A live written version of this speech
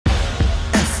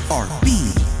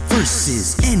FRB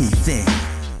versus anything.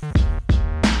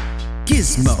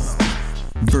 Gizmo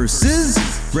versus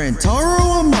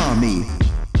Rantaro Amami.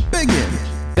 Begin.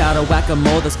 Battle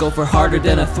whack-a-mole, let's go for harder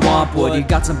than a thwomp would. You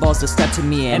got some balls to step to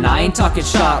me and I ain't talking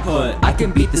shot put. I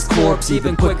can beat this corpse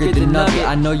even quicker than Nugget.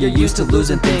 I know you're used to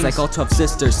losing things like all 12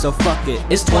 sisters, so fuck it.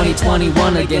 It's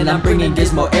 2021 again, I'm bringing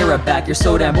Gizmo era back. You're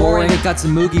so damn boring, it got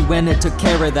some Moogie when it took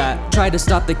care of that. Tried to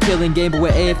stop the killing game but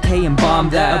with AFK and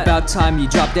bombed that. About time you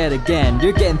drop dead again,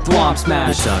 you're getting thwomp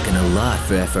smashed. You're talking a lot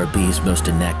for FRB's most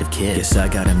inactive kid. Guess I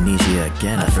got amnesia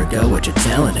again, I forgot what your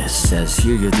talent is. Says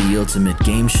here you're the ultimate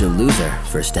game show loser.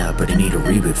 First out, but I need a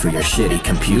reboot for your shitty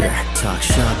computer. Talk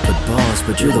shop, put balls,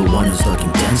 but you're the one who's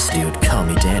looking dense, dude. Call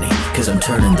me Danii, cause I'm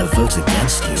turning the votes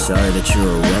against you. Sorry that you're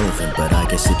irrelevant, but I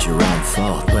guess it's your own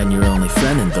fault. When your only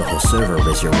friend in the whole server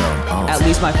is your own alt. At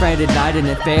least my friend and I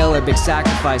didn't fail or big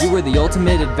sacrifice. You were the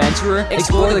ultimate adventurer,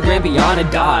 explore the grand beyond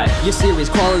and die. You're serious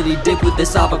quality dick with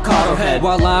this avocado head.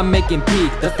 While I'm making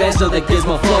peak, the fans know that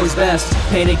Gizmo flows best.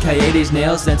 Painted Kaede's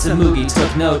nails, then Moogie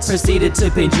took notes. Proceeded to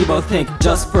paint you both think,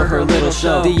 just for her little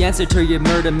show. The answer to your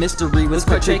murder mystery was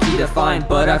quite tricky to find,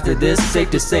 but after this,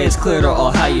 safe to say it's clear to all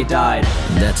how you died.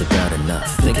 That's about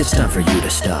enough, think it's time for you to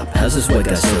stop. How's this white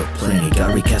guy so plain? He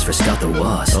got recast for Scout the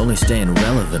Wasp. Only staying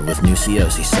relevant with new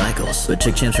COC cycles. But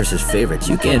Chick Champs versus favorites,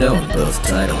 you can't own both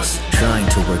titles. Trying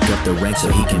to work up the ranks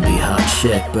so he can be hot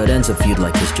shit, but ends up feud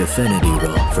like his Juffinity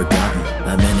role. Forgotten,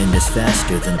 I'm ending this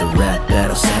faster than the Rat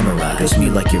Battle Samurai. Cause me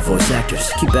like your voice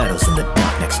actors, keep battles in the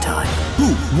dock next time.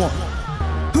 Who won?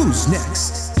 Who's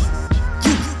next?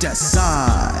 You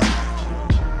decide.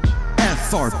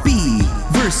 FRB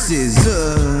versus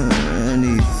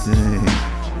anything.